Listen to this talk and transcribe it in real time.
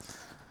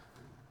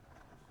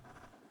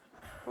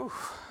Whew.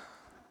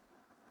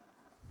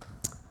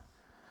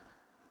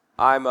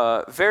 I'm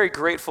very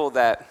grateful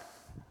that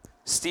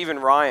Stephen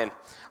Ryan,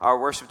 our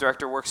worship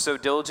director, works so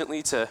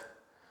diligently to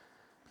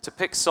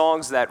pick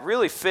songs that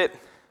really fit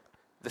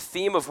the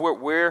theme of what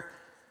we're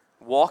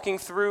walking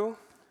through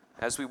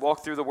as we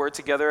walk through the Word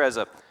together as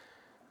a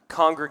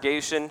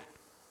congregation.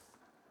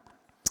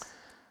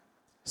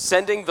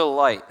 Sending the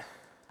Light.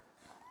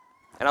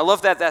 And I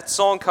love that that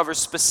song covers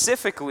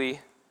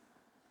specifically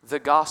the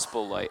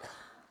gospel light.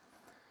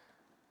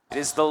 It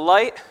is the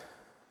light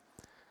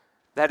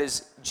that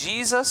is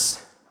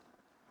Jesus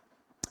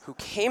who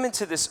came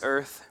into this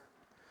earth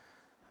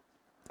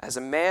as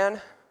a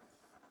man,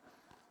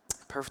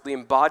 perfectly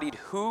embodied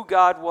who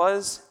God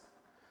was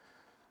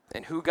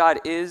and who God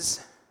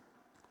is,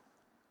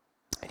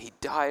 and he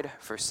died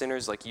for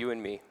sinners like you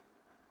and me.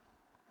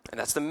 And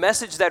that's the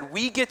message that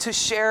we get to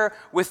share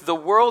with the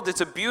world.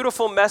 It's a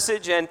beautiful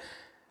message, and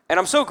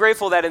I'm so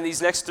grateful that in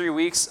these next 3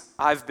 weeks,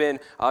 I've been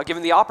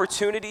given the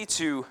opportunity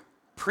to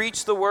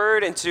preach the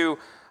word and to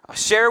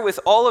share with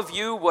all of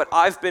you what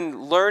I've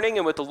been learning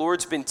and what the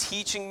Lord's been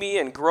teaching me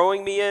and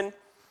growing me in.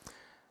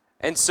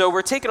 And so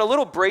we're taking a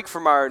little break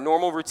from our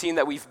normal routine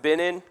that we've been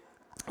in.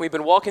 We've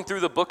been walking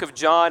through the book of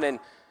John, and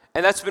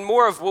that's been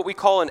more of what we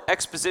call an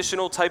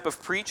expositional type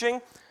of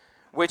preaching,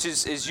 which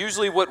is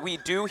usually what we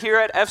do here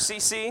at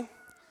FCC.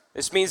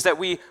 This means that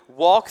we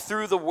walk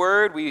through the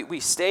Word, we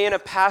stay in a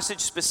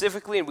passage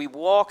specifically, and we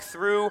walk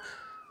through,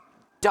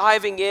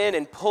 diving in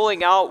and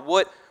pulling out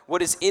what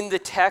is in the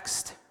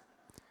text.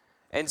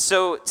 And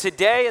so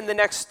today and the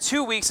next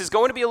 2 weeks is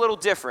going to be a little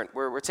different.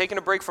 We're taking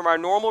a break from our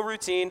normal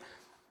routine,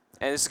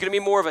 and this is going to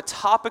be more of a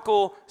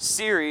topical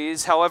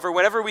series. However,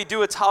 whenever we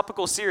do a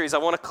topical series, I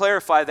want to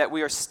clarify that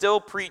we are still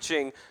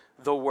preaching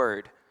the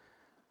Word.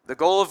 The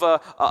goal of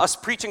us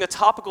preaching a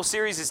topical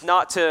series is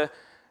not to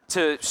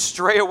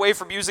stray away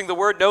from using the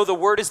Word. No, the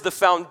Word is the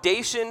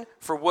foundation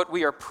for what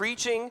we are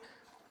preaching.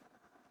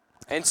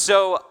 And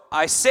so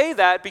I say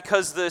that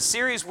because the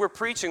series we're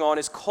preaching on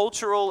is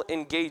cultural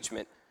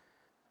engagement.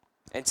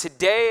 And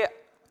today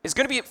is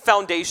going to be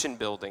foundation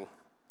building.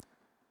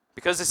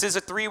 Because this is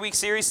a 3-week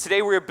series,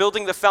 today we're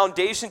building the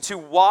foundation to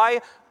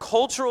why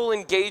cultural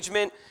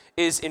engagement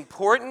is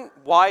important,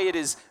 why it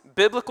is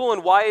biblical,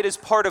 and why it is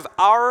part of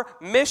our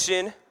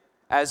mission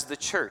as the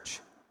church.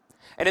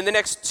 And in the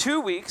next 2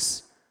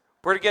 weeks,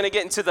 we're going to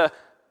get into the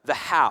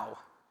how.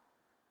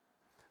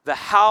 The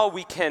how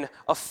we can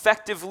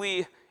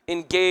effectively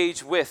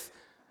engage with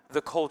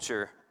the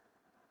culture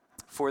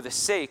for the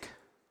sake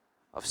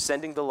of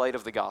sending the light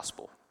of the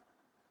gospel.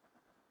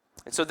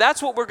 And so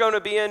that's what we're going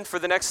to be in for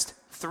the next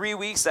 3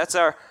 weeks. That's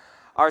our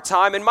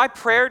time. And my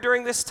prayer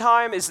during this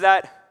time is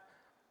that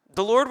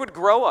the Lord would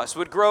grow us,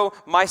 would grow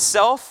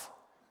myself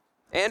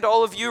and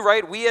all of you,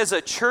 right? We as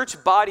a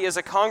church body, as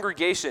a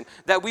congregation,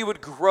 that we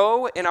would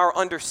grow in our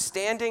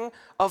understanding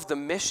of the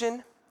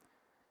mission.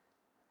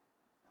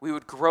 We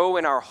would grow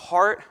in our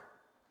heart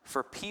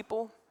for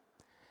people,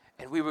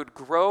 and we would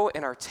grow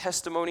in our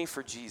testimony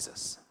for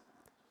Jesus.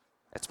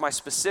 That's my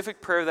specific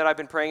prayer that I've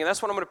been praying, and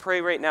that's what I'm going to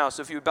pray right now.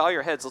 So if you would bow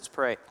your heads, let's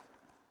pray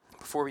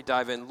before we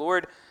dive in.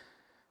 Lord,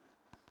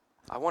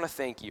 I want to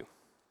thank you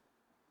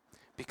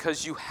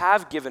because you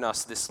have given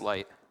us this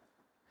light.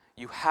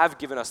 You have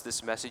given us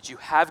this message. You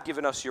have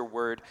given us your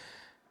word.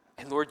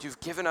 And Lord, you've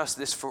given us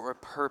this for a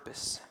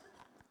purpose.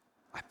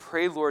 I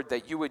pray, Lord,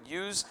 that you would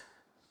use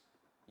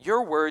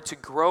your word to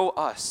grow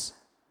us.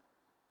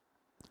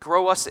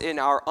 Grow us in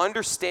our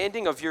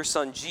understanding of your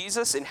son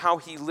Jesus and how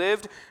he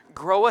lived.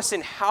 Grow us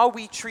in how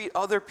we treat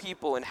other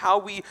people and how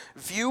we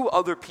view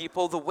other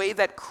people the way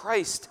that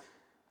Christ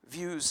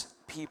views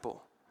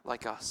people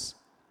like us.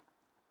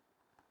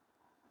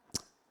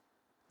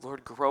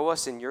 Lord, grow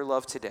us in your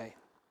love today.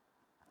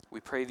 We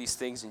pray these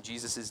things in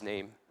Jesus'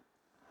 name.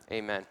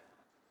 Amen.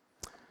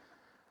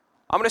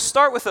 I'm going to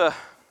start with a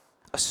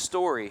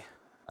story,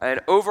 an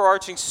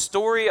overarching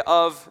story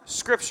of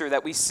Scripture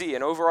that we see,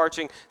 an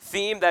overarching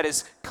theme that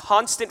is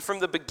constant from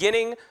the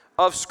beginning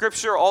of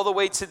Scripture all the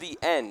way to the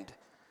end.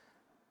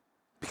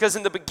 Because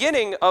in the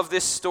beginning of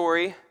this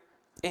story,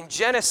 in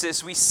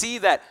Genesis, we see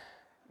that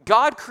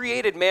God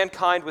created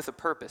mankind with a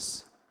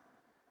purpose.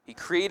 He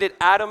created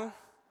Adam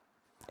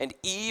and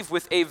Eve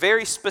with a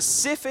very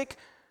specific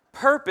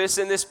purpose,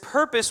 and this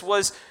purpose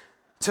was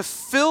to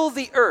fill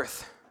the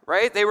earth,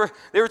 right? They were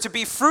to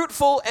be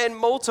fruitful and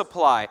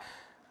multiply.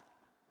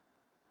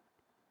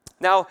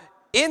 Now,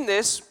 in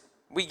this,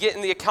 we get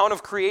in the account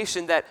of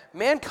creation that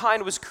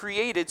mankind was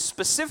created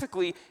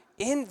specifically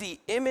in the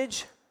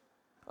image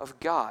of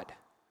God.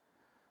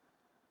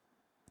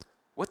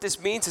 What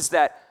this means is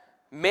that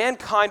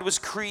mankind was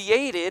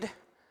created.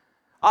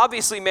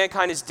 Obviously,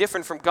 mankind is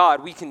different from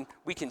God. We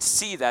can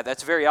see that.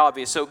 That's very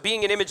obvious. So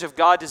being an image of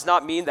God does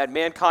not mean that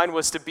mankind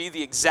was to be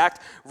the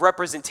exact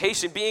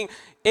representation. Being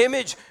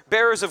image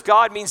bearers of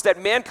God means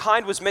that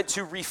mankind was meant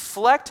to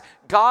reflect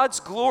God's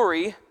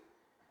glory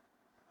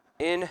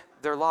in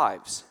their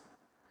lives.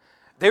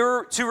 They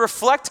were to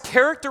reflect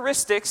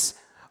characteristics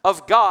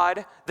of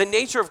God, the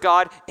nature of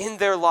God in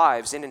their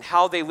lives and in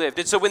how they lived.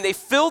 And so when they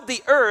filled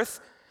the earth,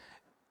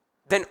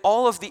 then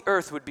all of the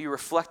earth would be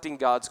reflecting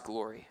God's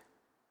glory.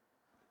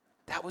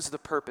 That was the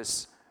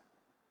purpose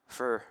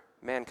for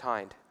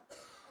mankind.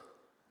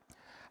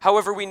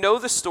 However, we know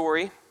the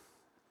story.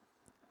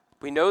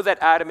 We know that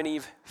Adam and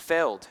Eve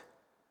failed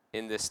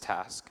in this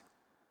task.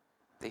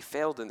 They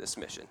failed in this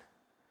mission.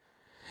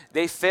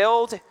 They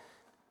failed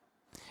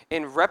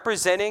in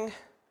representing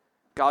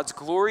God's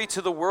glory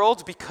to the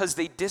world because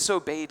they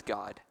disobeyed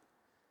God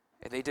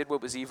and they did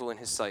what was evil in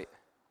his sight.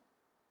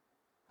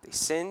 They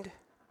sinned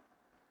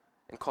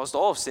and caused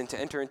all of sin to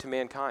enter into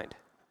mankind.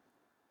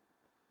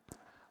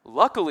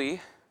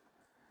 Luckily,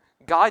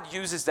 God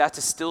uses that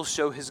to still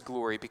show his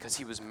glory because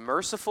he was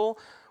merciful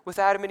with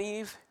Adam and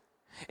Eve.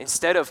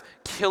 Instead of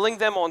killing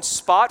them on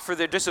spot for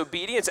their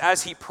disobedience,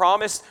 as he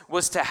promised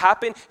was to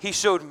happen, he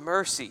showed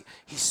mercy.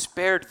 He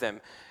spared them.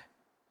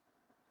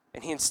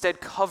 And he instead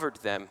covered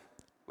them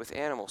with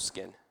animal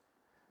skin.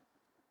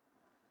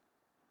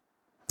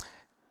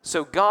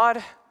 So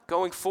God,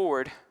 going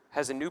forward,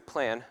 has a new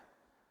plan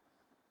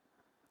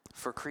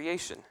for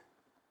creation.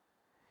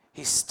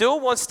 He still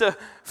wants to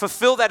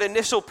fulfill that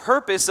initial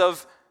purpose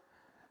of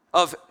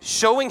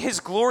showing his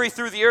glory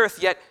through the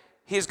earth, yet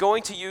he is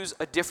going to use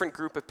a different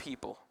group of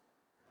people.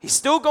 He's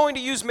still going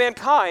to use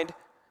mankind,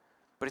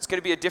 but it's going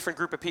to be a different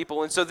group of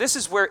people. And so this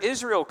is where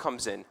Israel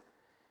comes in.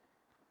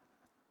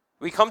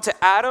 We come to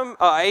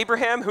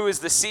Abraham, who is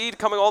the seed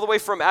coming all the way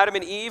from Adam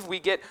and Eve. We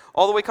get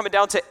all the way coming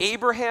down to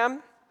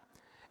Abraham.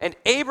 And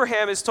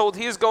Abraham is told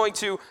he is going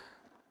to,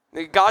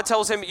 God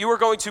tells him, you are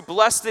going to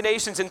bless the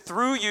nations, and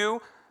through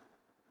you,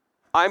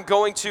 I'm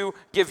going to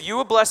give you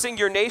a blessing,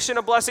 your nation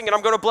a blessing, and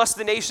I'm going to bless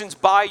the nations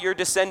by your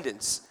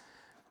descendants.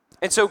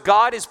 And so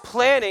God is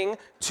planning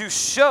to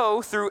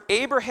show through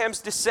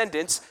Abraham's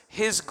descendants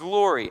his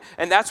glory.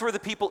 And that's where the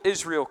people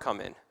Israel come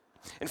in.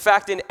 In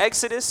fact, in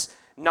Exodus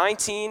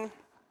 19,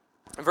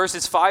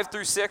 verses 5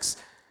 through 6,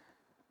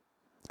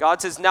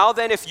 God says, now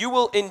then, if you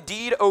will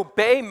indeed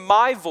obey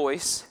my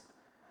voice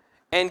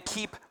and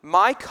keep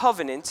my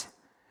covenant,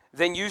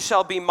 then you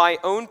shall be my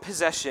own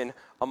possession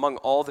among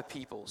all the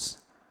peoples.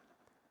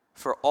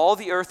 For all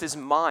the earth is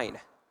mine,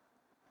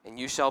 and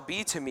you shall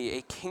be to me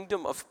a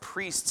kingdom of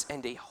priests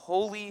and a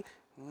holy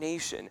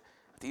nation.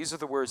 These are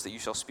the words that you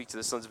shall speak to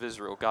the sons of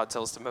Israel, God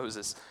tells to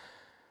Moses.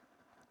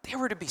 They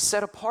were to be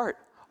set apart,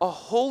 a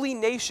holy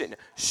nation,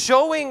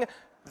 showing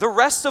the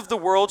rest of the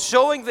world,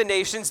 showing the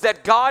nations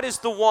that God is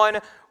the one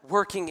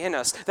working in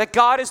us, that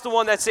God is the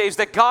one that saves,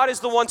 that God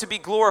is the one to be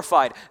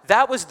glorified.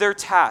 That was their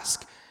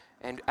task.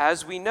 And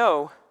as we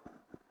know,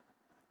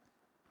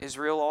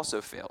 Israel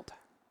also failed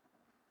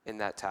in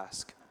that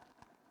task.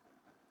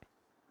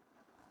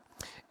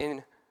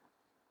 In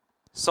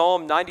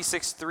Psalm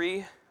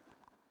 96:3,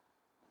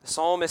 the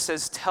psalmist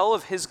says, tell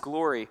of his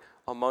glory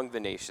among the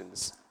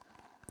nations,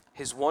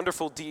 his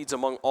wonderful deeds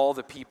among all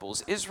the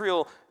peoples.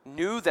 Israel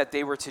knew that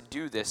they were to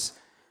do this,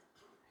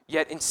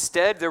 yet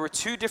instead there were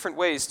two different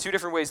ways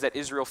that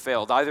Israel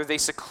failed. Either they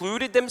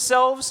secluded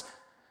themselves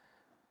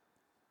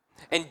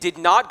and did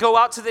not go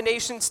out to the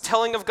nations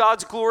telling of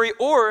God's glory,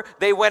 or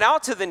they went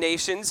out to the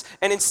nations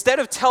and instead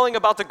of telling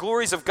about the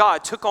glories of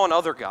God, took on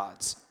other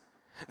gods.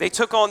 They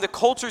took on the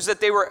cultures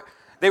that they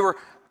were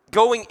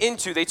going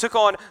into. They took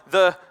on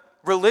the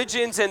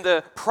religions and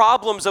the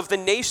problems of the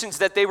nations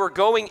that they were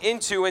going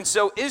into. And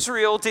so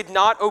Israel did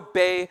not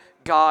obey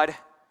God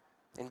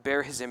and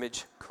bear his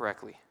image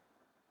correctly.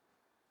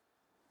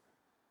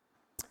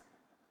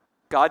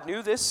 God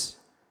knew this.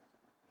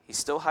 He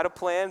still had a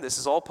plan. This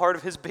is all part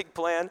of his big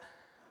plan.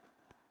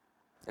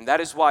 And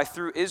that is why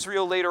through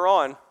Israel later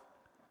on,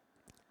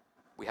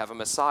 we have a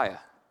Messiah.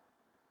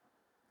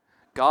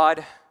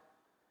 God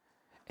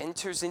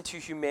enters into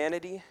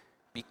humanity,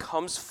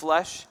 becomes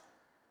flesh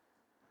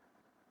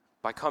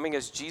by coming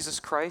as Jesus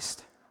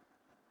Christ.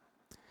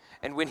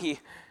 And when he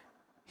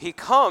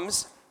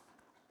comes,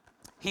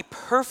 he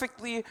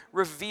perfectly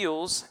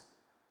reveals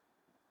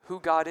who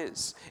God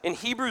is. In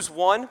Hebrews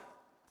 1,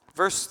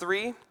 verse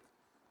 3,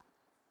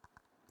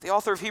 the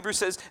author of Hebrews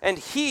says, and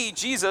he,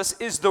 Jesus,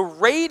 is the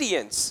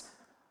radiance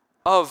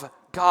of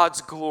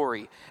God's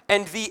glory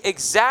and the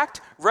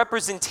exact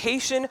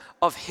representation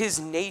of his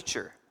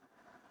nature,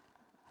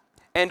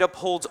 and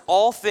upholds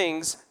all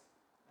things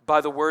by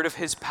the word of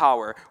his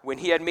power. When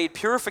he had made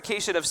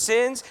purification of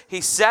sins,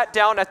 he sat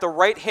down at the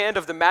right hand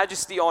of the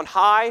Majesty on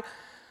high.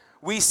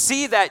 We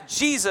see that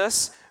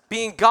Jesus,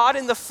 being God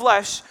in the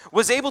flesh,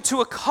 was able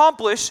to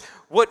accomplish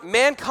what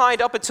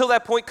mankind up until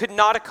that point could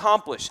not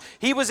accomplish.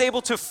 He was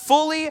able to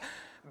fully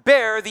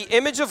bear the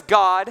image of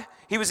God.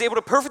 He was able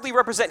to perfectly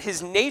represent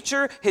his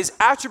nature, his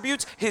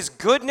attributes, his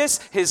goodness,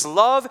 his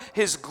love,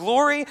 his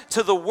glory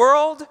to the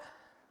world.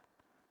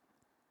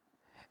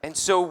 And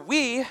so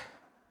we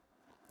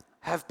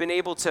have been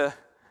able to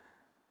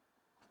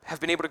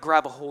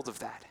grab a hold of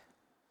that.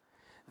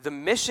 The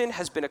mission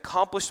has been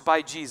accomplished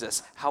by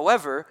Jesus.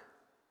 However,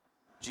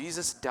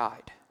 Jesus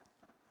died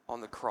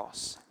on the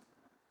cross.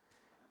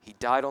 He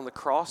died on the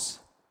cross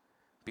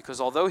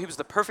because although he was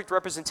the perfect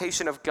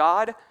representation of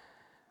God,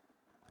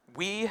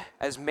 we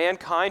as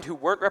mankind who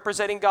weren't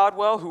representing God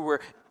well, who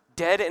were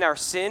dead in our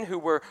sin, who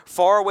were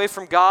far away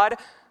from God,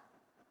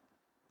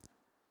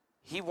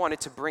 he wanted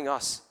to bring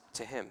us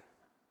to him.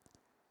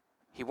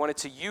 He wanted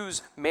to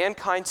use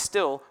mankind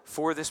still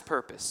for this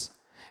purpose.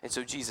 And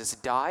so Jesus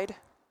died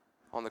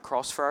on the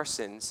cross for our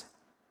sins,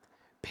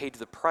 paid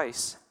the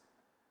price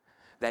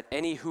that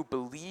any who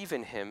believe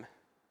in him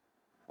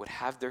would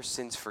have their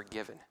sins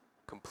forgiven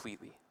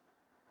completely.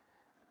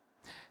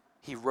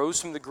 He rose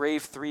from the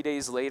grave 3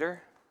 days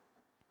later,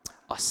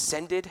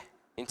 ascended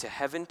into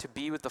heaven to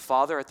be with the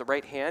Father at the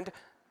right hand.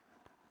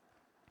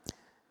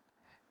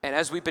 And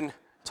as we've been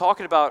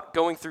talking about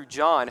going through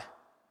John,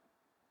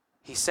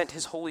 he sent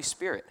his Holy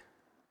Spirit,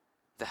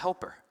 the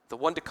helper, the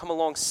one to come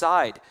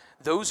alongside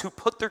those who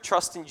put their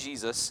trust in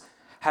Jesus,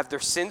 have their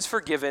sins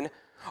forgiven,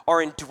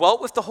 are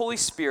indwelt with the Holy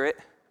Spirit.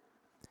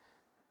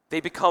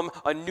 They become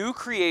a new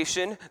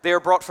creation. They are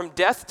brought from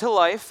death to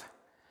life,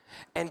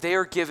 and they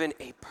are given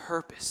a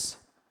purpose.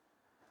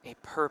 A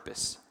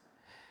purpose.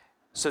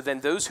 So then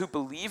those who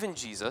believe in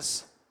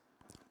Jesus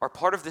are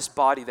part of this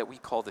body that we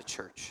call the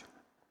church,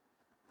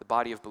 the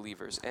body of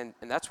believers. And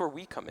that's where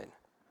we come in.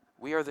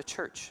 We are the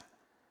church.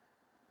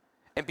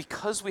 And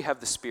because we have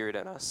the Spirit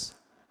in us,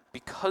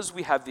 because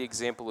we have the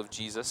example of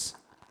Jesus,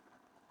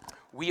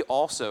 we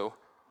also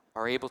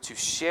are able to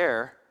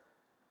share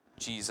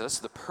Jesus,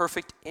 the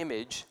perfect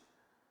image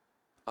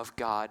of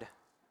God,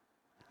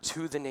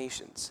 to the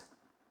nations,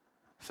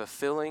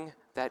 fulfilling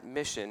that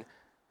mission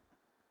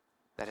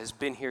that has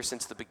been here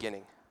since the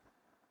beginning.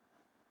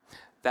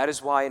 That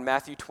is why in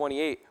Matthew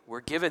 28,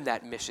 we're given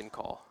that mission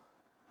call.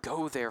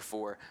 Go,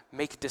 therefore,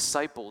 make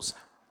disciples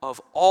of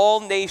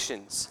all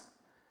nations,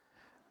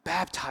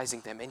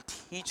 baptizing them and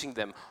teaching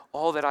them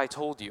all that I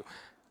told you.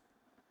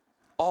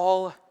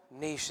 All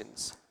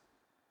nations,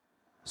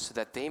 so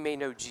that they may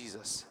know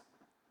Jesus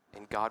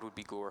and God would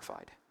be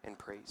glorified and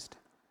praised.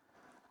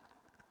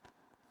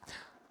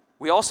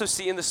 We also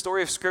see in the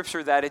story of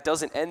Scripture that it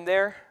doesn't end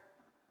there.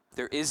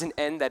 There is an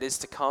end that is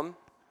to come.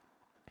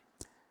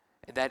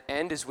 And that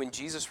end is when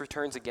Jesus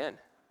returns again.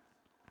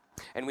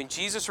 And when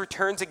Jesus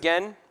returns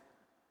again,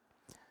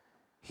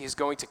 he is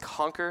going to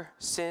conquer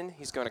sin.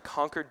 He's going to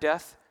conquer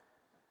death.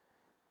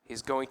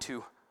 He's going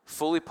to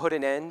fully put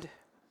an end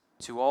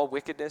to all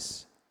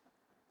wickedness,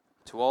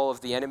 to all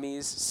of the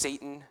enemies,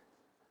 Satan,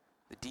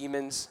 the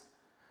demons,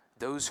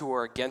 those who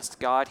are against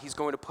God. He's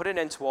going to put an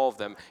end to all of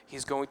them.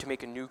 He's going to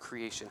make a new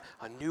creation,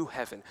 a new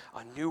heaven,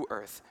 a new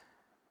earth.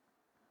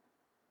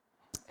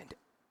 And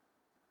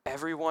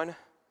everyone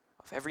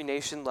of every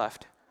nation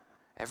left,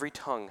 every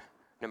tongue,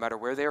 no matter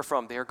where they are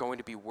from, they are going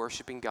to be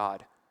worshiping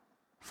God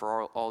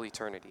for all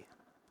eternity.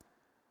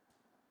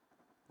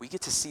 We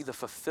get to see the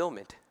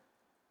fulfillment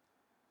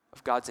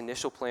of God's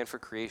initial plan for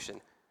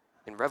creation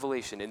in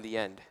Revelation in the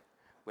end,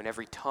 when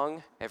every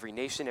tongue, every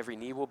nation, every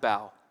knee will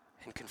bow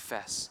and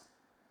confess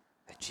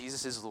that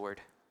Jesus is Lord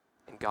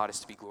and God is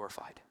to be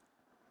glorified.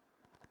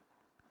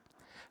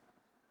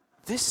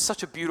 This is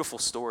such a beautiful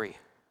story,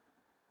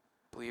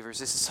 believers.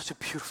 This is such a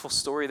beautiful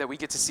story that we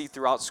get to see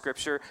throughout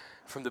Scripture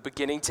from the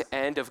beginning to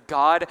end of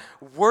God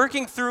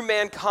working through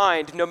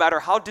mankind. No matter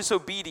how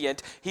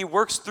disobedient, he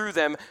works through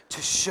them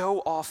to show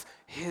off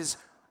his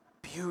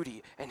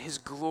beauty and his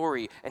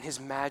glory and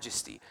his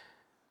majesty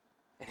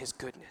and his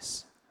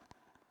goodness.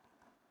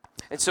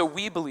 And so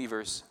we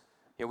believers,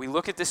 we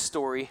look at this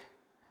story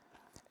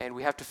and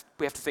we have to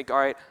think, all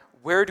right,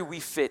 where do we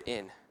fit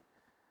in?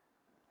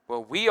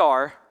 Well, we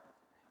are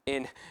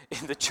in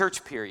the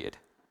church period.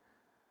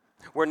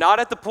 We're not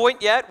at the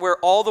point yet where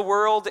all the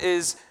world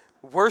is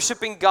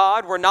worshiping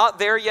God. We're not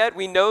there yet.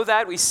 We know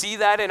that. We see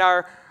that in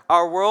our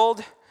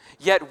world.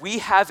 Yet we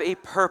have a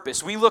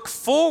purpose. We look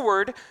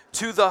forward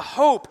to the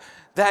hope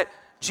that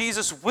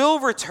Jesus will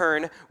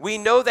return. We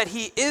know that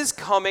he is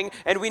coming,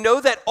 and we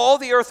know that all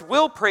the earth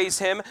will praise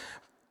him.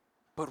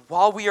 But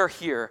while we are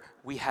here,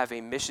 we have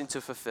a mission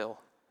to fulfill.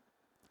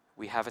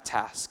 We have a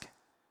task.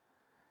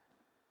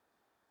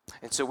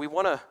 And so we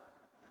want to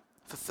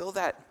fulfill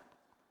that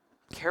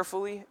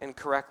carefully and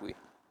correctly.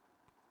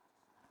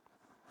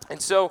 And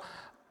so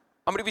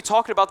I'm going to be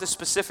talking about this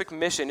specific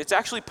mission. It's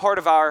actually part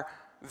of our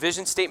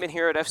vision statement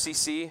here at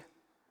FCC.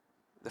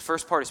 The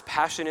first part is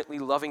passionately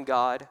loving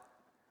God,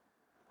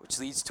 which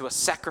leads to us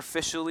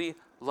sacrificially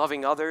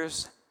loving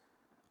others,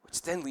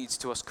 which then leads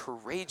to us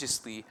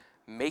courageously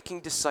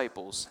making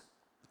disciples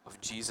of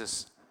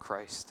Jesus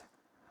Christ.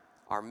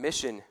 Our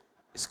mission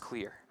is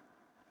clear.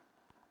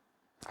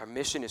 Our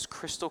mission is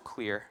crystal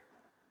clear.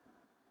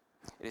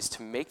 It is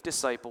to make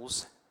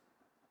disciples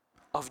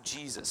of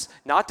Jesus.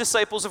 Not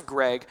disciples of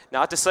Greg,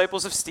 not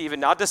disciples of Stephen,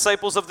 not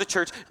disciples of the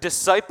church,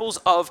 disciples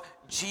of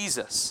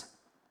Jesus,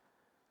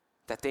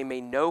 that they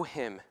may know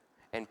him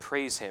and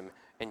praise him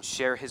and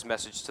share his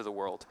message to the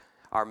world.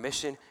 Our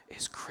mission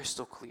is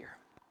crystal clear.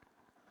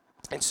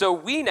 And so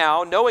we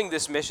now, knowing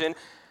this mission,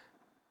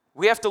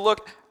 we have to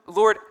look,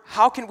 Lord,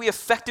 how can we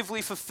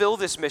effectively fulfill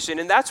this mission?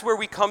 And that's where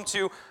we come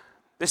to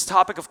this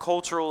topic of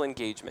cultural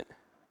engagement.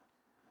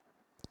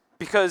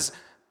 Because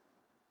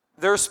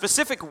there are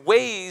specific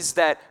ways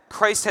that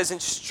Christ has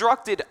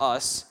instructed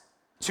us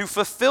to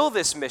fulfill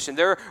this mission.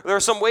 There are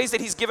some ways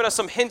that he's given us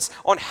some hints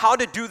on how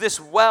to do this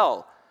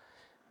well.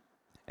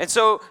 And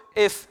so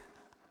if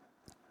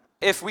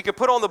we could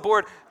put on the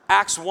board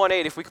Acts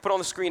 1:8, if we could put on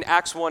the screen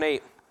Acts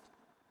 1:8,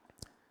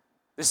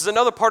 this is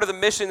another part of the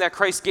mission that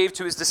Christ gave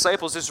to his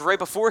disciples. This is right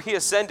before he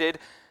ascended.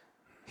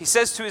 He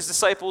says to his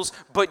disciples,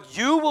 "But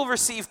you will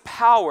receive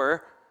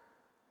power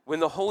when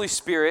the Holy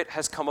Spirit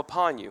has come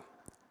upon you,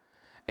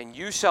 and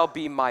you shall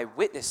be my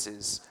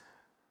witnesses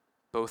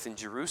both in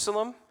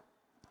Jerusalem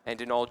and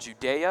in all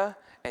Judea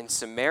and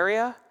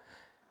Samaria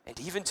and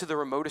even to the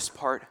remotest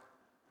part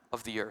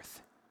of the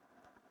earth."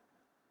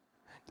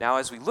 Now,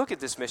 as we look at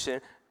this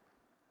mission,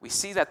 we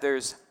see that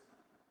there's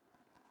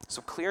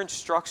some clear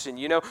instruction.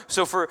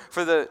 So for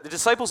the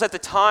disciples at the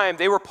time,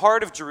 they were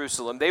part of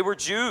Jerusalem. They were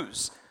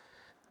Jews.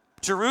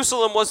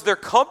 Jerusalem was their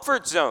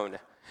comfort zone.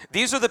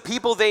 These are the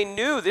people they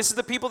knew. This is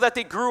the people that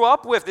they grew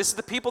up with. This is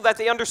the people that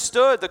they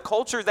understood, the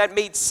culture that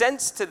made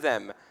sense to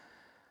them.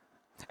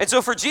 And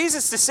so for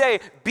Jesus to say,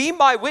 "Be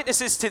my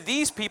witnesses to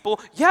these people,"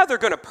 yeah, they're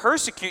going to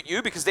persecute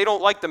you because they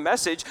don't like the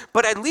message,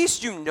 but at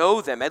least you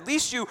know them. At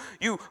least you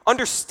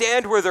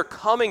understand where they're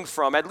coming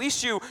from. At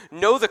least you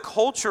know the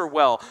culture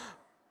well.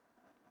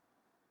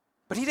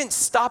 But he didn't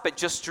stop at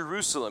just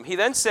Jerusalem. He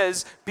then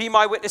says, "Be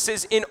my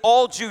witnesses in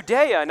all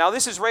Judea." Now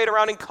this is right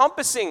around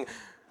encompassing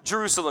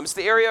Jerusalem. It's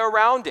the area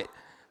around it.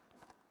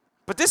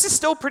 But this is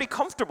still pretty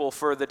comfortable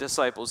for the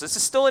disciples. This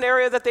is still an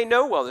area that they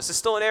know well. This is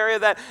still an area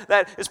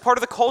that is part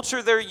of the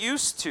culture they're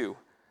used to.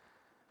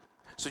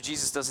 So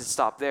Jesus doesn't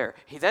stop there.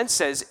 He then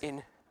says,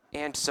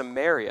 and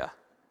Samaria.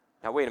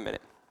 Now wait a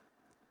minute.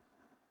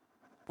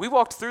 We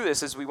walked through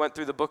this as we went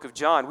through the book of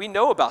John. We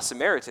know about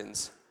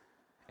Samaritans.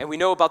 And we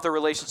know about their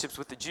relationships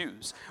with the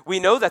Jews. We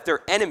know that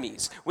they're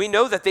enemies. We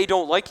know that they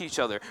don't like each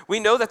other. We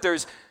know that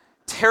there's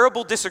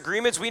terrible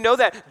disagreements. We know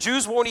that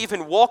Jews won't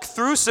even walk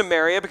through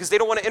Samaria because they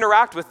don't want to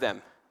interact with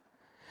them.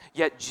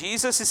 Yet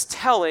Jesus is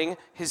telling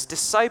his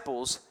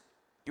disciples,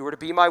 "You are to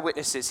be my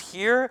witnesses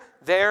here,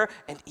 there,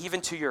 and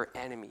even to your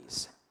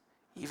enemies,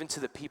 even to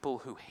the people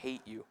who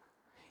hate you,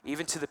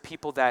 even to the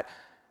people that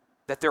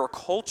there are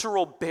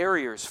cultural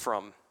barriers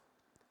from,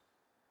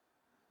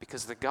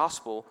 because the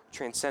gospel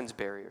transcends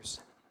barriers.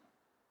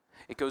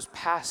 It goes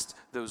past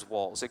those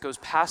walls. It goes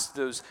past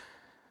those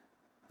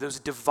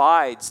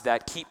divides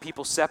that keep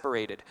people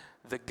separated.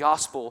 The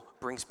gospel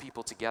brings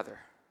people together.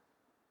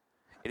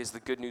 It is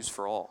the good news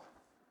for all."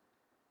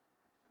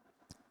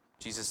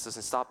 Jesus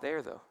doesn't stop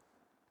there, though.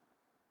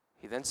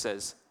 He then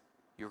says,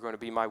 "You're going to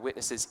be my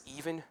witnesses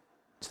even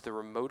to the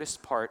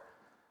remotest part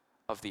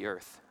of the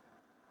earth."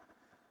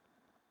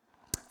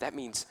 That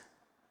means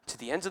to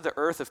the ends of the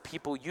earth of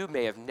people you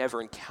may have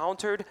never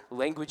encountered,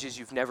 languages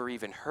you've never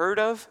even heard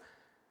of.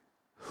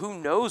 Who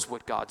knows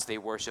what gods they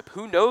worship?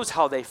 Who knows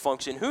how they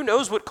function? Who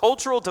knows what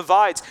cultural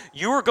divides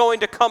you are going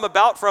to come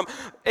about from?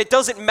 It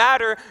doesn't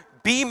matter.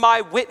 Be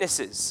my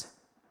witnesses,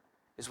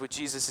 is what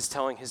Jesus is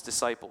telling his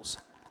disciples.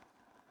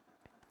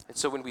 And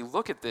so when we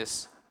look at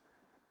this,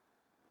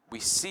 we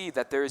see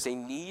that there is a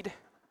need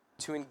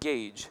to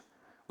engage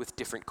with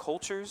different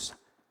cultures,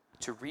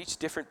 to reach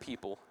different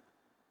people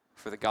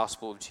for the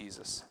gospel of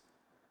Jesus.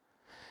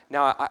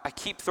 Now, I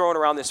keep throwing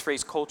around this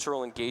phrase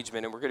cultural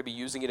engagement, and we're going to be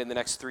using it in the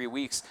next 3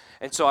 weeks.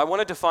 And so I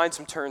want to define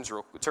some terms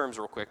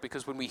real quick,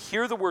 because when we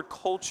hear the word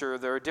culture,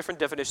 there are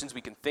different definitions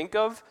we can think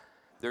of.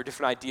 There are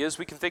different ideas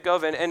we can think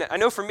of. And I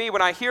know for me,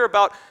 when I hear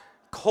about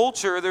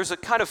culture, there's a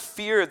kind of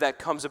fear that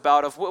comes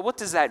about of what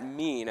does that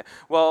mean?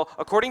 Well,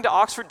 according to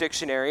Oxford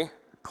Dictionary,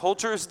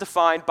 culture is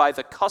defined by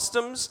the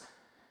customs,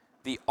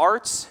 the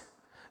arts,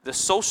 the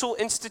social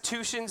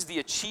institutions, the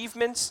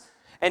achievements,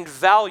 and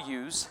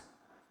values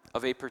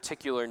of a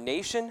particular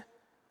nation,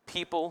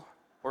 people,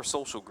 or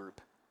social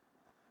group.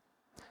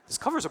 This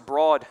covers a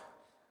broad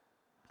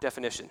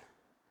definition.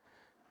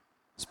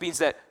 This means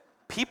that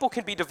people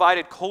can be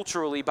divided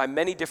culturally by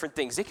many different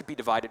things. They could be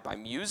divided by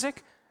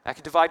music. That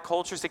could divide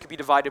cultures. They could be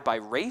divided by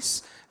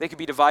race. They could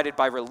be divided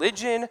by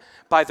religion,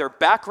 by their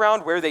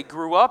background, where they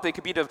grew up. They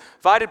could be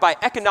divided by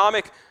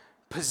economic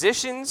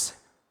positions,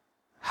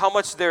 how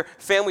much their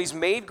families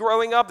made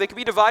growing up. They could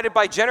be divided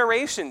by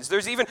generations.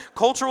 There's even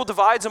cultural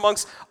divides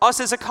amongst us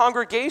as a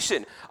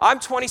congregation. I'm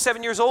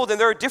 27 years old, and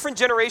there are different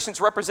generations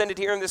represented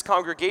here in this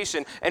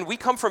congregation, and we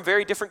come from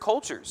very different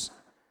cultures.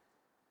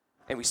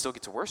 And we still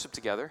get to worship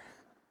together.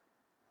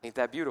 Ain't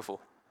that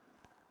beautiful?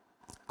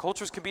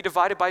 Cultures can be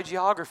divided by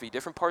geography,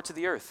 different parts of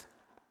the earth.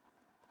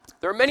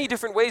 There are many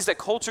different ways that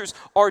cultures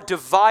are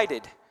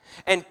divided,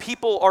 and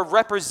people are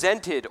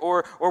represented,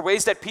 or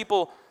ways that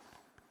people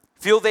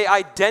feel they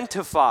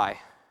identify.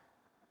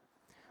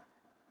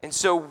 And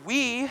so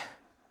we,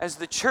 as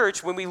the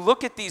church, when we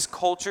look at these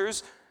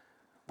cultures,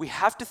 we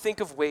have to think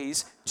of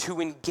ways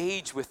to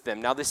engage with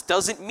them. Now, this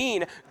doesn't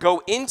mean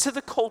go into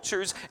the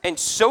cultures and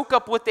soak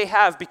up what they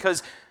have,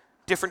 because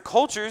different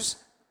cultures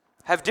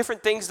have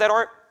different things that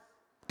aren't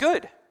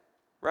good,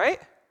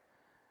 right?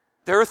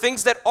 There are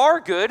things that are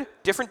good.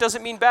 Different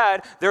doesn't mean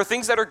bad. There are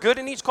things that are good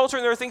in each culture,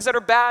 and there are things that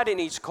are bad in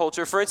each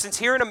culture. For instance,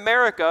 here in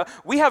America,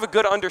 we have a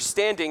good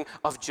understanding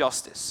of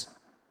justice.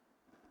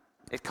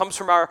 It comes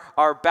from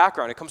our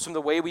background. It comes from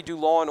the way we do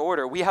law and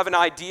order. We have an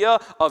idea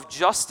of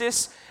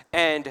justice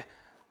and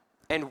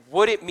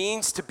what it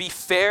means to be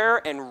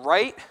fair and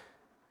right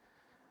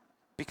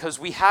because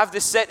we have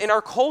this set in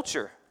our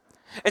culture.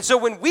 And so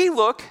when we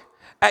look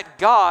at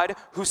God,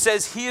 who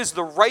says he is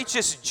the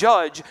righteous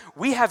judge,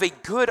 we have a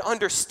good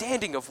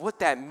understanding of what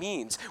that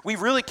means. We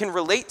really can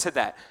relate to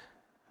that.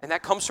 And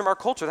that comes from our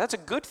culture. That's a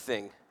good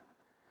thing.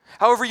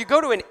 However, you go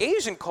to an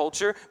Asian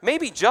culture,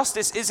 maybe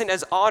justice isn't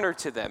as honored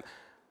to them.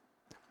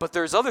 But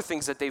there's other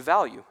things that they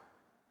value.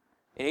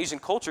 In Asian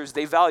cultures,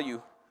 they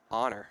value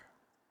honor.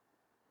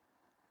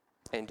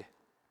 And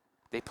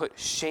they put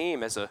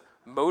shame as a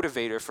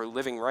motivator for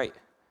living right.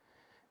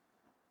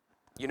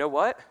 You know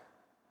what?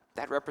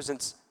 That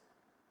represents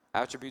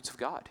attributes of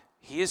God.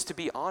 He is to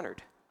be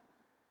honored.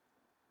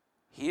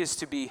 He is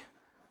to be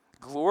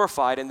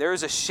glorified, and there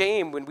is a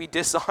shame when we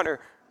dishonor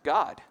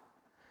God.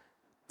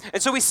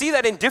 And so we see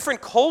that in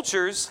different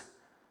cultures,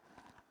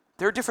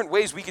 there are different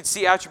ways we can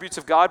see attributes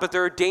of God, but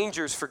there are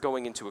dangers for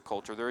going into a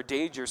culture. There are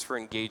dangers for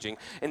engaging.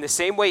 In the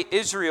same way,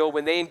 Israel,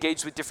 when they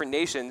engaged with different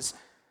nations,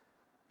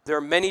 there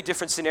are many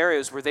different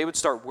scenarios where they would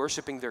start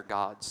worshiping their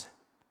gods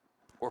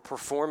or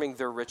performing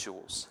their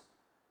rituals.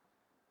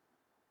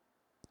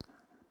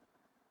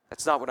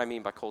 That's not what I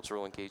mean by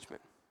cultural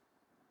engagement.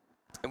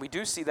 And we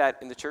do see that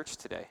in the church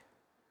today.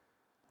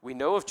 We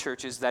know of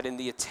churches that in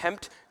the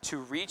attempt to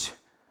reach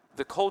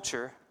the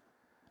culture,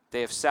 they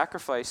have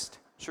sacrificed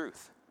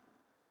truth.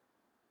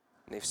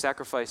 And they've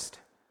sacrificed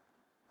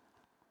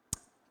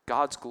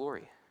God's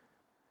glory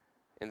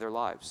in their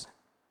lives.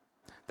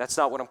 That's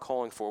not what I'm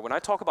calling for. When I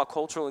talk about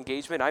cultural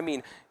engagement, I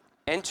mean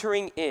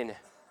entering in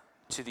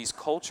to these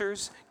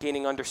cultures,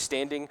 gaining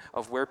understanding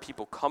of where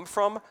people come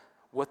from,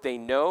 what they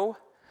know,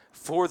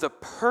 for the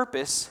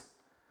purpose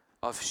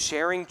of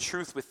sharing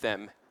truth with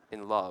them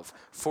in love,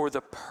 for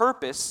the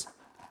purpose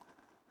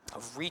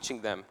of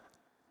reaching them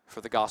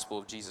for the gospel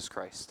of Jesus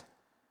Christ.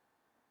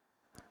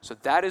 So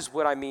that is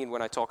what I mean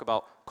when I talk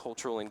about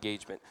cultural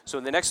engagement. So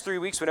in the next 3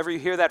 weeks, whenever you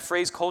hear that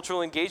phrase,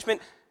 cultural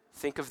engagement,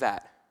 think of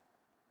that.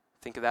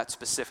 Think of that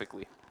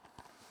specifically.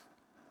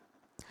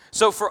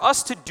 So for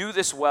us to do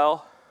this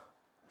well,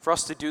 for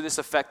us to do this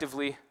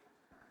effectively,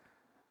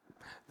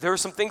 there are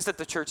some things that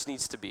the church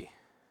needs to be.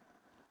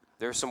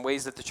 There are some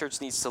ways that the church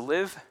needs to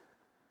live,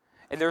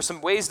 and there are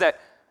some ways that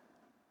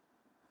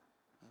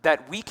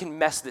we can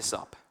mess this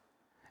up.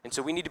 And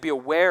so we need to be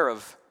aware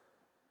of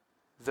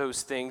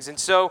those things. And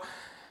so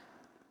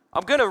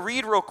I'm going to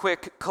read real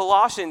quick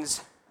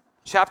Colossians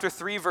chapter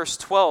 3, verse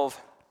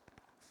 12,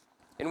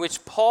 in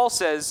which Paul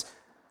says,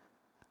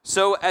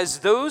 "So as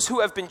those who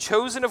have been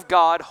chosen of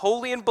God,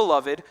 holy and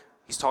beloved,"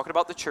 he's talking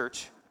about the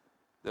church,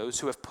 those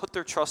who have put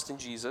their trust in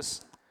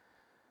Jesus.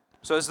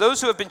 "So as those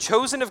who have been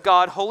chosen of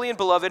God, holy and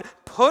beloved,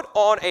 put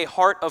on a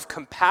heart of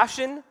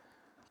compassion,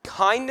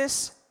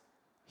 kindness,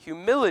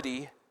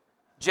 humility,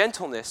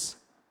 gentleness,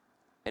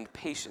 and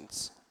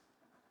patience."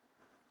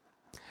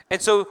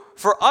 And so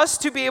for us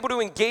to be able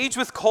to engage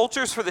with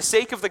cultures for the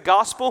sake of the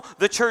gospel,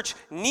 the church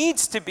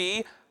needs to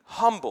be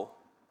humble.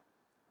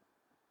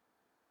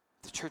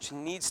 The church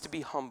needs to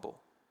be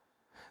humble.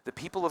 The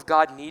people of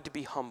God need to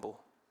be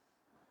humble.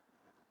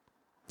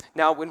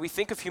 Now, when we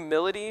think of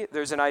humility,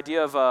 there's an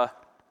idea of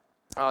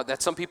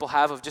that some people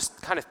have of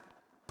just kind of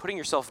putting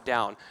yourself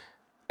down.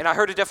 And I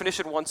heard a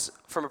definition once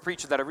from a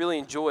preacher that I really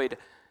enjoyed.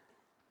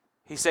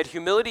 He said,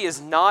 humility is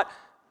not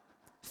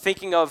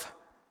thinking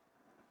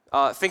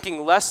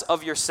less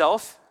of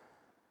yourself.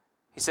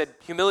 He said,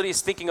 humility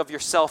is thinking of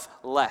yourself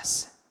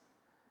less.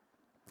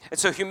 And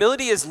so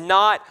humility is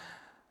not,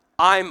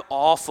 I'm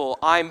awful,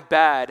 I'm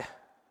bad.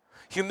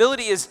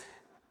 Humility is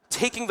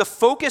taking the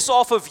focus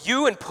off of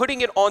you and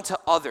putting it onto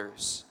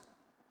others.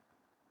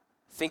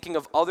 Thinking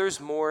of others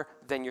more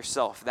than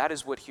yourself. That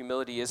is what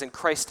humility is. And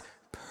Christ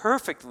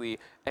perfectly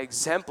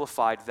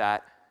exemplified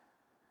that,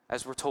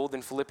 as we're told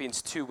in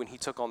Philippians 2 when he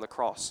took on the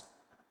cross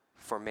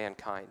for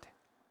mankind.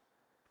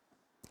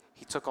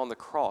 He took on the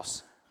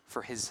cross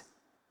for his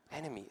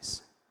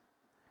enemies.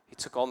 He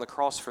took on the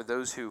cross for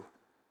those who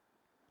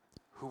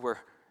were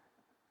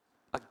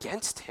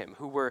against him,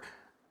 who were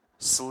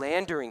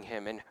slandering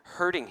him and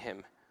hurting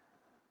him,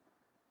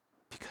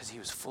 because he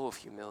was full of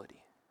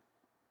humility.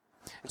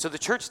 And so the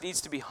church needs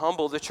to be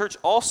humble. The church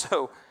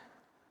also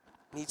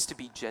needs to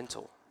be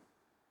gentle.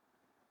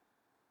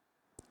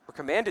 We're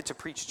commanded to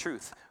preach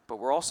truth, but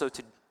we're also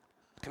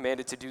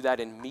commanded to do that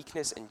in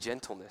meekness and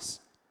gentleness.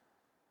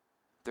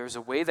 There's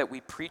a way that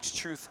we preach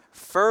truth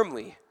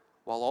firmly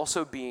while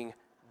also being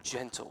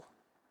gentle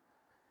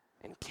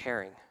and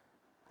caring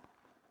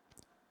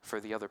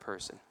for the other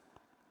person.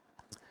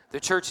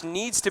 The church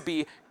needs to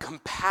be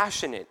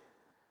compassionate.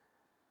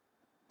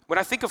 When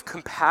I think of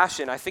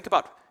compassion, I think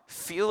about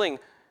feeling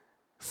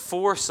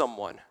for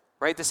someone,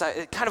 right? This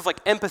kind of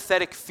like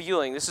empathetic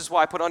feeling. This is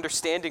why I put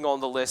understanding on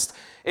the list.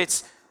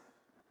 It's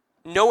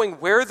knowing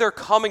where they're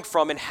coming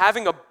from and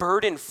having a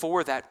burden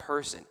for that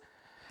person,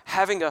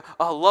 having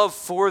a love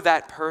for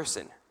that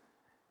person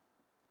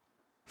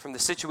from the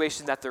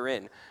situation that they're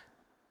in.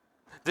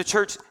 The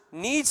church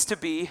needs to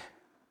be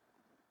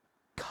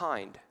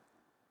kind.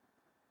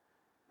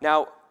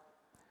 Now,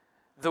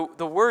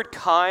 the word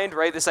kind,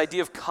 right, this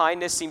idea of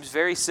kindness seems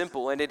very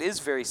simple, and it is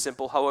very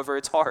simple. However,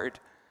 it's hard.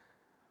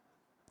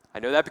 I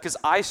know that because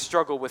I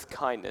struggle with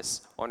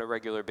kindness on a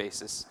regular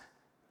basis.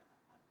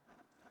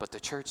 But the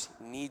church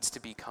needs to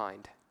be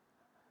kind.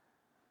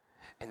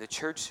 And the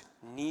church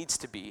needs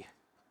to be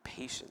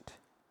patient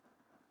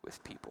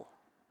with people.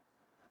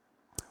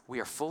 We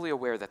are fully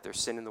aware that there's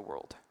sin in the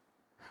world.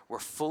 We're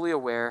fully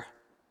aware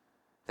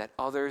that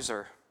others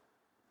are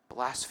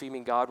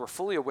blaspheming God. We're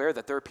fully aware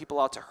that there are people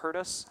out to hurt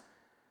us.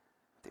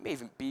 They may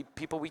even be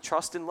people we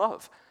trust and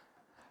love.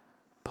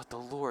 But the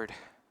Lord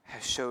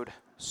has showed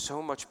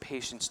so much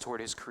patience toward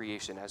his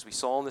creation, as we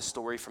saw in the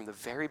story from the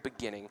very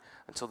beginning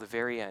until the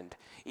very end.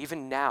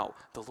 Even now,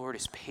 the Lord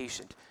is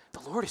patient.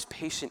 The Lord is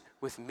patient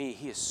with me.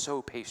 He is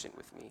so patient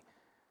with me.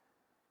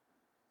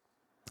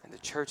 And the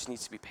church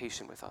needs to be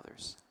patient with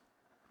others.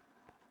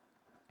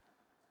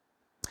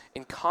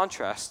 In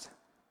contrast,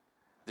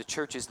 the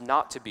church is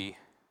not to be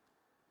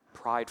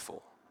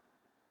prideful.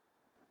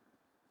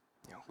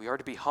 We are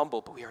to be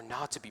humble, but we are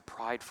not to be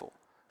prideful,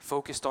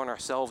 focused on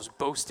ourselves,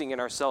 boasting in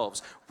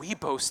ourselves. We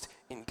boast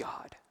in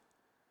God.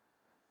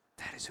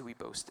 That is who we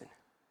boast in.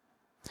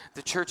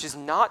 The church is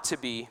not to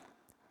be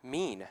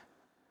mean.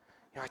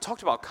 I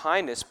talked about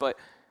kindness, but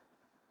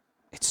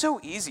it's so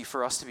easy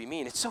for us to be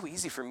mean. It's so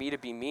easy for me to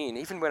be mean.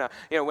 Even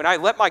when I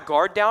let my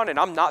guard down and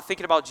I'm not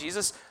thinking about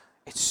Jesus,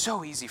 it's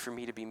so easy for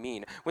me to be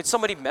mean. When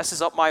somebody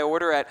messes up my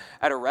order at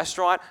a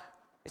restaurant,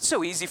 it's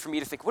so easy for me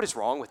to think, what is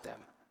wrong with them?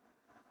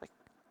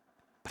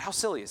 But how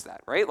silly is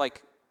that, right?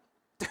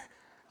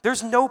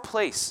 There's no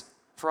place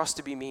for us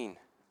to be mean,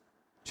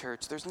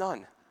 church. There's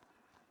none.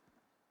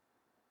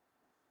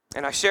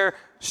 And I share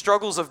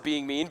struggles of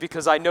being mean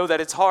because I know that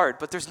it's hard,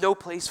 but there's no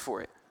place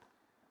for it.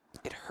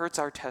 It hurts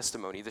our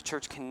testimony. The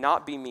church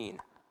cannot be mean.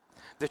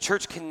 The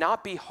church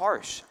cannot be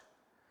harsh.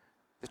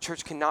 The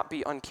church cannot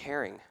be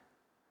uncaring.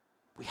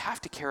 We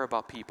have to care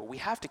about people. We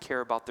have to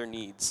care about their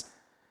needs.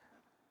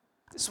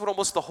 This is what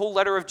almost the whole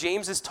letter of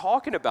James is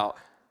talking about.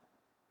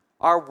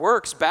 Our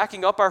works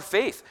backing up our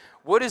faith.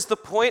 What is the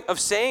point of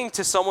saying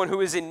to someone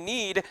who is in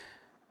need,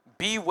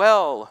 be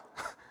well,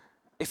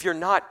 if you're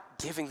not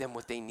giving them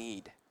what they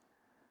need?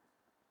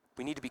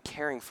 We need to be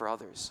caring for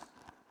others.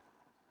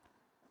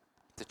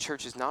 The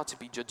church is not to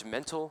be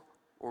judgmental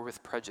or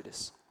with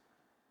prejudice.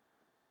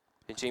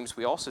 In James,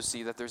 we also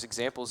see that there's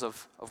examples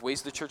of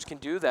ways the church can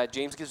do that.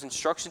 James gives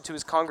instruction to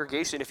his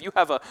congregation. If you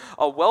have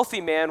a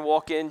wealthy man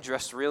walk in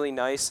dressed really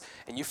nice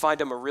and you find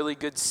him a really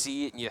good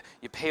seat and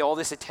you pay all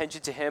this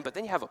attention to him, but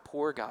then you have a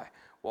poor guy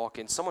walk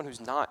in, someone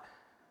who's not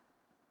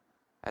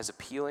as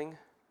appealing,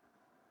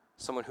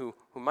 someone who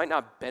might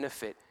not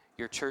benefit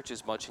your church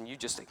as much, and you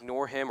just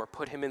ignore him or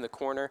put him in the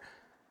corner,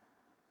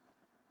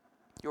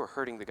 you're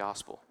hurting the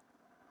gospel.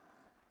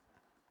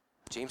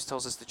 James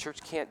tells us the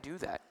church can't do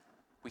that.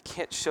 We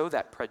can't show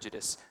that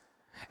prejudice.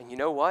 And you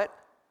know what?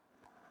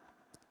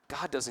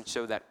 God doesn't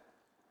show that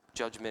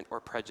judgment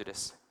or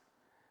prejudice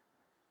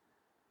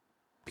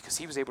because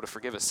he was able to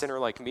forgive a sinner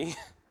like me.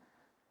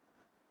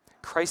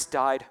 Christ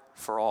died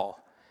for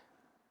all.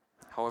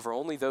 However,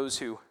 only those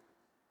who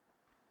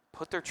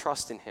put their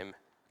trust in him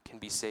can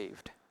be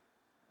saved.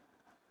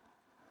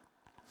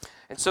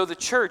 And so the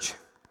church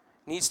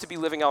needs to be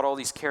living out all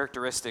these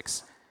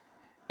characteristics.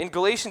 In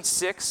Galatians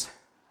 6,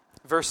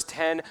 verse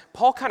 10,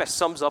 Paul kind of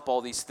sums up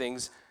all these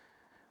things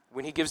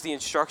when he gives the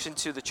instruction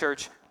to the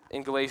church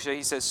in Galatia.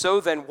 He says, so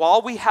then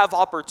while we have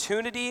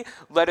opportunity,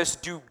 let us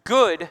do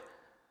good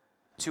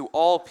to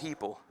all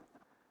people,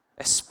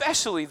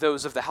 especially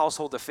those of the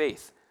household of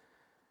faith.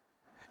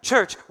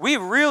 Church, we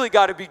really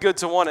got to be good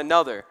to one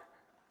another.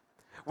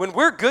 When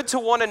we're good to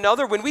one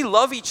another, when we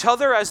love each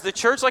other as the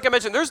church, like I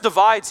mentioned, there's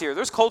divides here.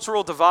 There's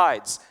cultural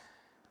divides.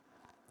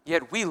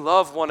 Yet we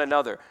love one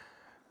another.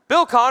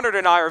 Bill Conrad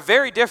and I are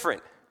very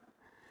different.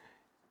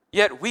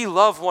 Yet we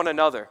love one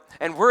another,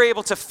 and we're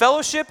able to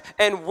fellowship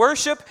and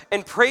worship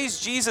and praise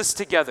Jesus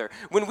together.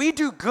 When we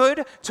do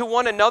good to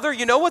one another,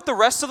 you know what the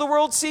rest of the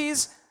world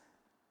sees?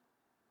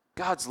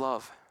 God's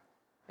love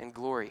and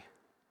glory.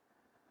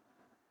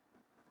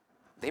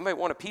 They might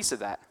want a piece of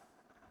that.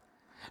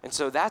 And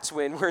so that's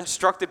when we're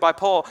instructed by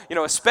Paul,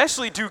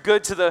 especially do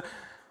good to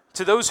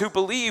those who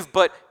believe,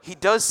 but he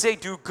does say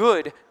do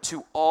good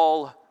to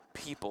all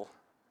people.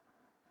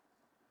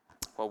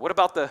 Well, what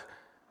about the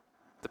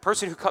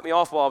person who cut me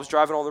off while I was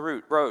driving on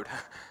the road?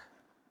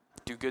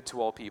 Do good to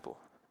all people.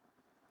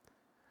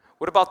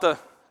 What about the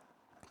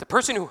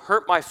person who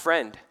hurt my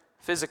friend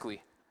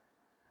physically?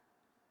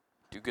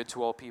 Do good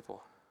to all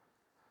people.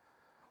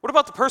 What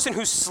about the person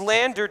who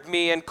slandered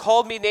me and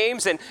called me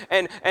names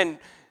and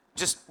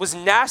just was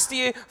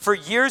nasty for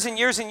years and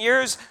years and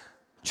years?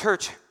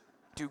 Church,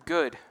 do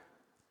good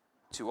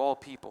to all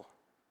people.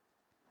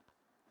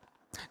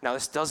 Now,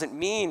 this doesn't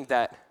mean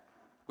that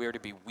we are to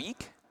be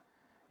weak.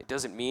 It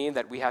doesn't mean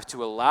that we have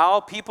to allow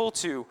people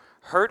to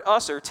hurt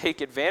us or take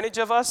advantage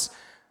of us.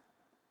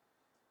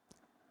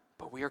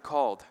 But we are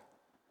called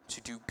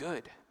to do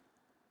good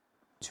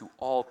to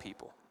all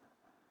people.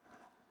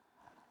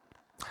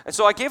 And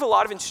so I gave a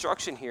lot of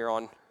instruction here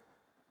on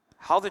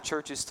how the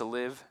church is to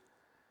live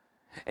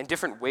and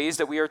different ways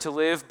that we are to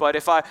live. But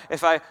if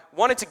I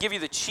wanted to give you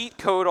the cheat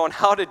code on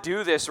how to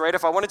do this, right?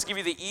 If I wanted to give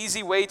you the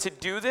easy way to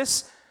do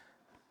this,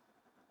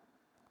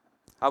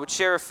 I would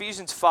share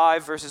Ephesians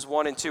 5 verses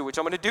 1 and 2, which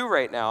I'm going to do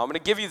right now. I'm going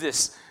to give you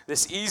this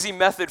easy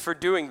method for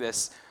doing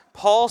this.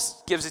 Paul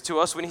gives it to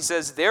us when he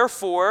says,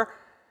 "Therefore,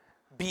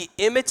 be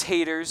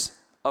imitators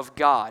of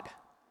God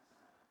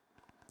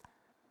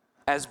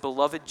as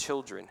beloved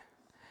children,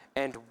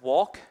 and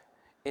walk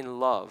in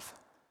love,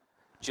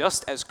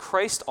 just as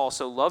Christ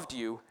also loved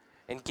you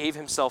and gave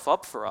himself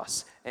up for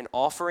us, an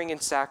offering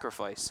and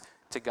sacrifice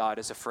to God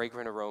as a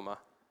fragrant aroma."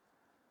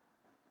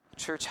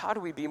 Church, how do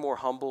we be more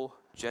humble,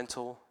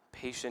 gentle,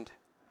 patient,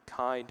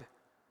 kind?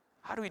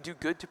 How do we do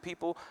good to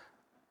people?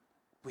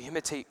 We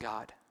imitate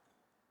God.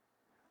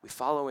 We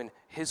follow in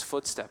his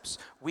footsteps.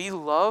 We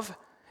love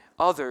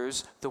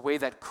others the way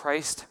that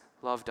Christ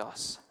loved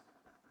us.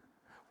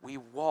 We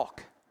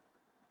walk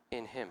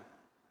in him.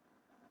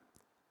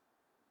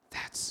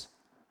 That's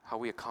how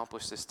we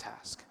accomplish this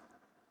task.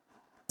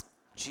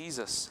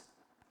 Jesus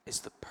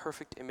is the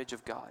perfect image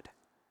of God.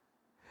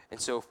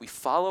 And so if we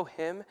follow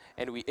him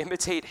and we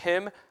imitate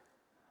him,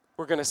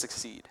 we're going to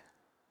succeed.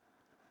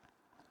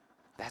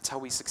 That's how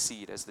we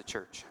succeed as the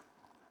church.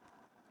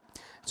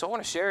 So I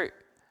want to share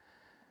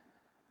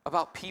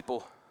about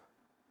people.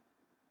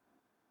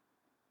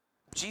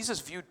 Jesus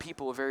viewed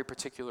people a very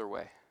particular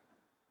way.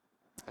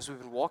 As we've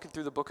been walking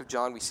through the book of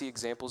John, we see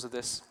examples of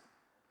this.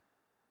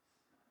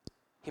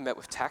 He met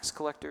with tax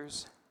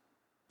collectors,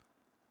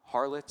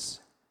 harlots,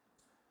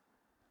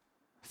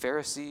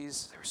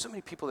 Pharisees. There were so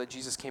many people that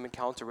Jesus came in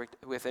encounter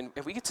with, and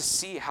we get to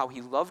see how he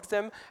loved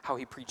them, how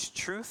he preached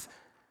truth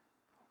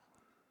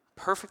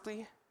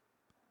perfectly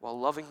while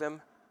loving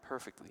them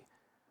perfectly.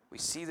 We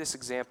see this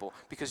example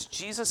because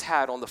Jesus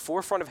had on the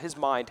forefront of his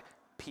mind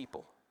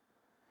people.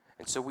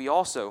 And so we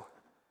also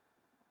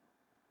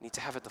need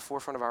to have at the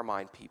forefront of our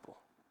mind people.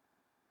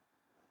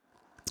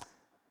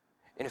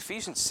 In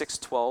Ephesians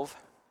 6:12,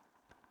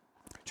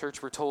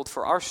 church, we're told,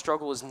 "For our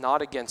struggle is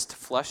not against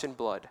flesh and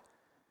blood,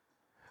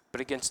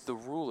 but against the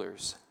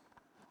rulers,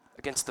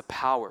 against the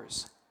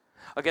powers,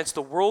 against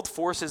the world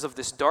forces of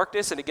this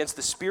darkness, and against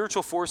the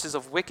spiritual forces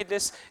of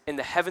wickedness in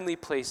the heavenly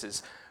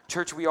places."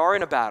 Church, we are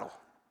in a battle.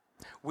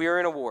 We are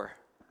in a war.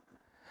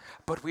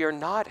 But we are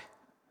not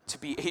to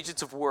be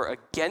agents of war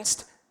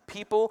against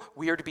people.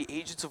 We are to be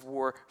agents of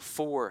war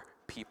for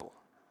people.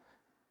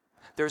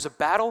 There's a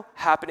battle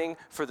happening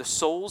for the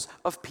souls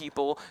of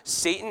people.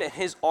 Satan and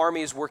his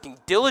army is working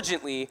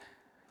diligently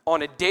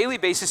on a daily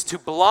basis to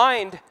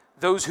blind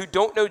those who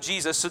don't know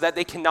Jesus so that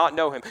they cannot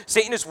know him.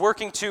 Satan is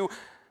working to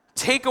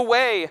take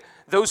away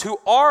those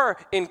who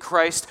are in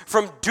Christ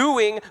from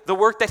doing the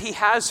work that he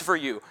has for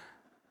you.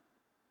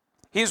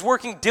 He is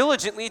working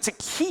diligently to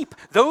keep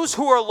those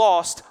who are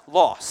lost,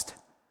 lost.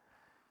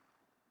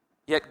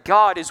 Yet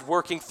God is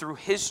working through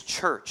his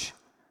church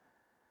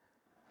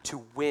to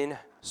win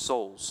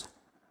souls.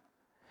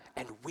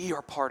 And we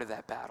are part of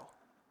that battle.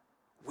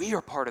 We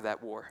are part of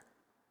that war.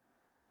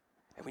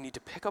 And we need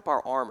to pick up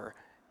our armor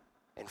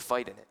and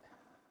fight in it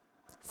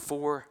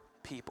for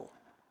people.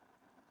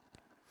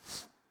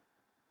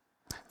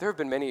 There have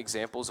been many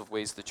examples of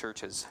ways the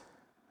church has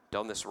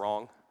done this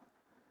wrong.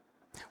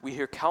 We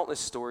hear countless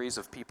stories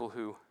of people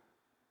who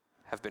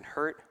have been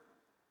hurt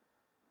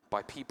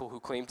by people who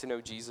claim to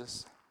know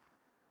Jesus.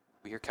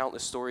 We hear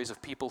countless stories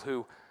of people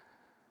who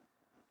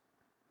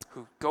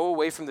go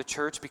away from the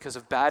church because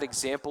of bad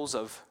examples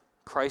of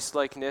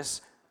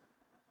Christ-likeness.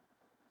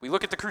 We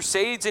look at the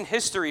Crusades in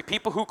history,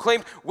 people who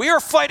claimed, we are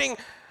fighting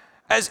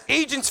as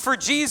agents for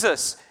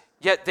Jesus,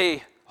 yet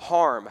they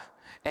harm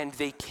and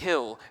they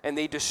kill and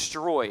they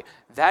destroy.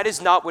 That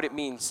is not what it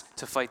means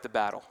to fight the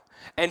battle.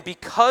 And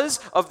because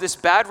of this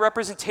bad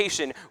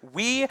representation,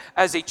 we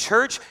as a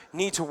church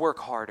need to work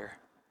harder.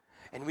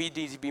 And we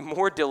need to be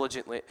more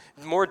diligent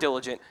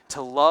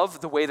to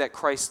love the way that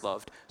Christ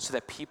loved so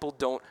that people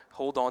don't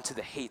hold on to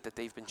the hate that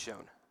they've been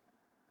shown.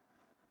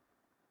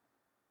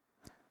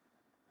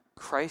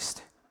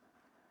 Christ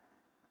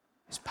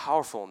is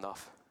powerful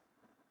enough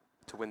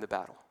to win the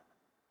battle.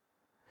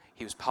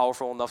 He was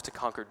powerful enough to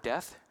conquer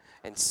death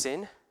and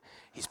sin.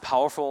 He's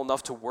powerful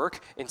enough to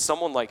work in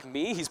someone like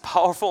me. He's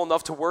powerful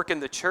enough to work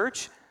in the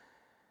church.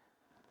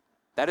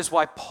 That is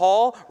why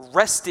Paul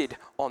rested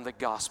on the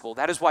gospel.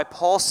 That is why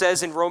Paul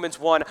says in Romans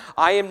 1,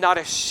 I am not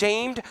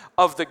ashamed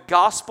of the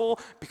gospel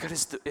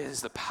because it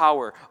is the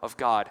power of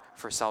God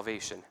for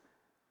salvation.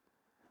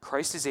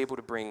 Christ is able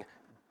to bring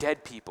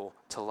dead people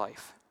to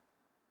life.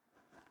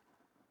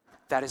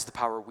 That is the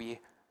power we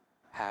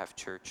have,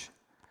 church.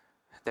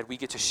 That we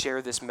get to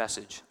share this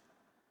message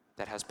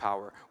that has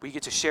power. We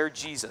get to share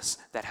Jesus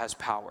that has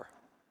power.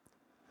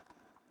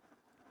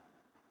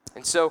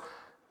 And so,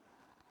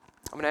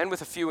 I'm going to end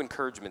with a few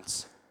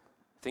encouragements,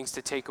 things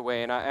to take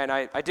away. And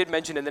I did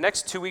mention in the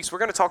next 2 weeks, we're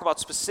going to talk about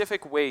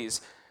specific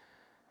ways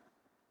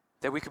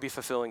that we could be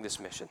fulfilling this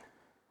mission.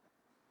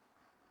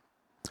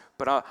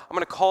 But I'm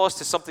going to call us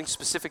to something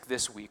specific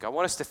this week. I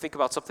want us to think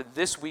about something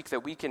this week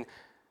that we can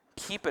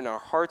keep in our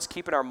hearts,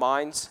 keep in our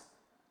minds.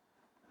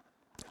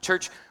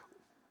 Church,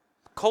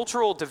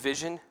 cultural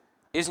division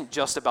isn't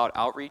just about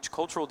outreach.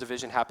 Cultural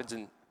division happens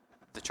in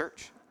the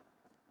church,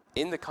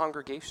 in the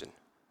congregation.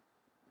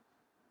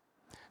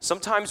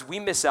 Sometimes we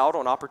miss out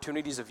on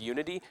opportunities of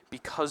unity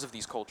because of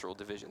these cultural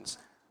divisions.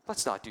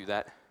 Let's not do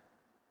that.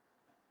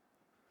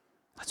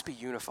 Let's be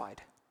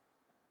unified.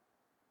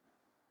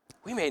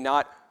 We may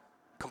not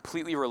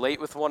completely relate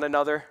with one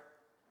another,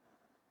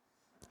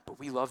 but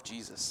we love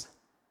Jesus,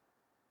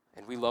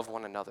 and we love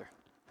one another.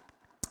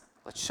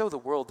 Let's show the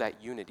world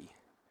that unity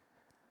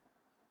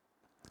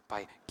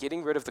by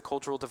getting rid of the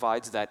cultural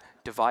divides that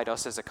divide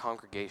us as a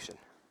congregation,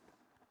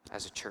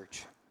 as a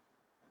church.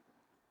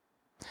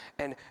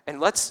 And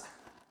let's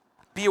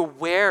be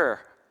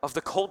aware of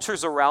the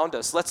cultures around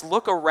us. Let's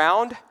look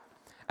around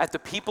at the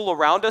people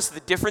around us, the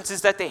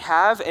differences that they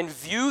have, and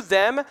view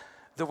them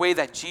the way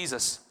that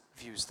Jesus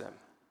views them.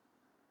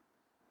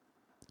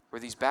 Where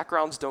these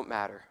backgrounds don't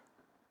matter.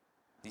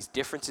 These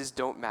differences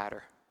don't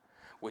matter.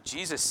 What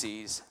Jesus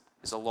sees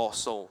is a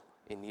lost soul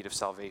in need of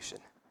salvation.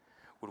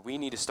 What we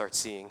need to start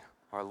seeing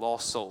are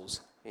lost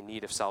souls in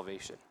need of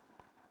salvation.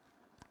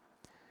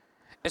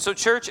 And so,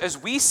 church, as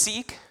we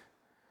seek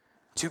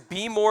to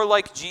be more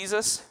like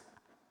Jesus,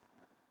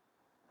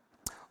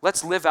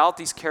 let's live out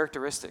these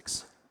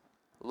characteristics: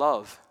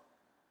 love,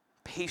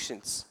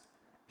 patience,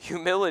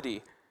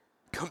 humility,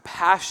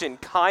 compassion,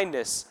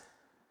 kindness,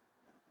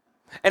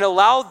 and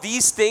allow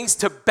these things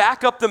to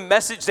back up the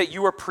message that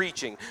you are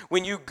preaching.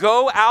 When you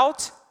go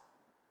out,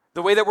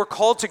 the way that we're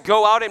called to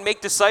go out and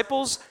make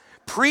disciples,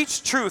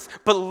 preach truth,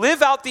 but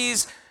live out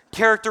these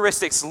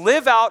characteristics.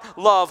 Live out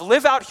love,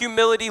 live out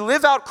humility,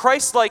 live out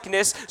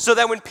Christ-likeness, so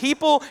that when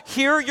people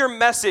hear your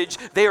message,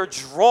 they are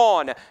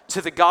drawn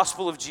to the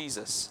gospel of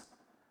Jesus.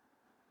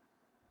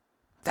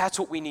 That's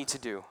what we need to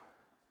do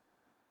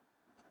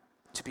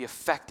to be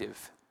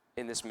effective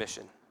in this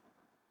mission.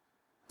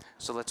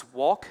 So let's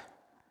walk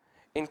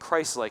in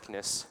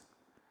Christ-likeness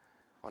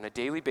on a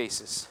daily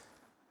basis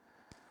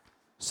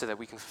so that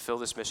we can fulfill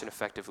this mission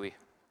effectively.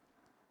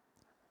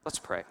 Let's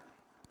pray.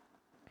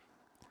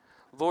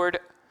 Lord,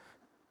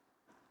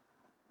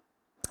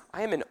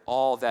 I am in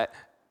awe that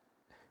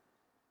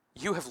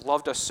you have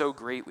loved us so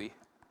greatly.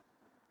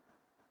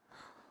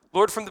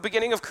 Lord, from the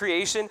beginning of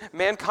creation,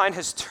 mankind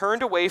has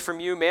turned away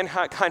from you,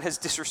 mankind has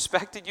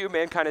disrespected you,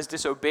 mankind has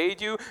disobeyed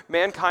you,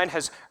 mankind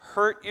has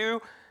hurt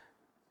you.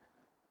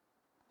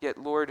 Yet,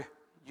 Lord,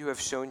 you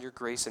have shown your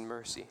grace and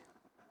mercy.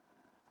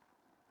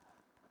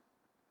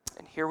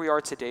 And here we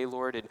are today,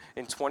 Lord,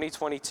 in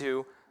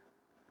 2022.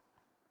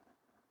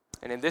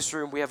 And in this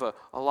room, we have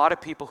a lot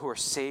of people who are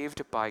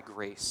saved by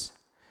grace.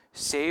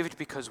 Saved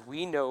because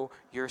we know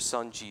your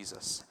Son,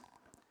 Jesus.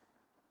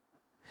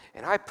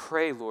 And I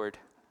pray, Lord,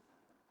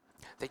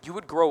 that you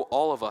would grow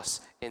all of us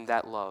in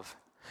that love.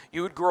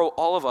 You would grow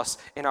all of us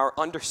in our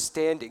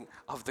understanding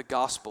of the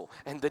gospel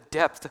and the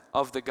depth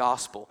of the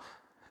gospel.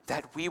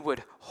 That we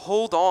would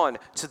hold on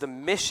to the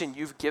mission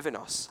you've given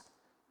us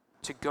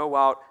to go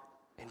out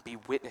and be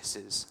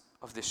witnesses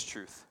of this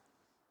truth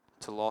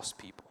to lost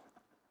people.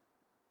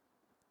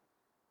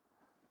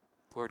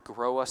 Lord,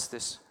 grow us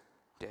this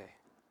day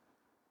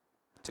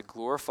to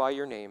glorify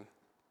your name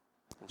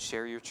and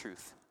share your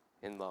truth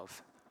in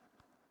love.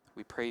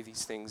 We pray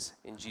these things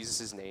in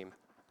Jesus' name.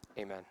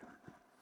 Amen.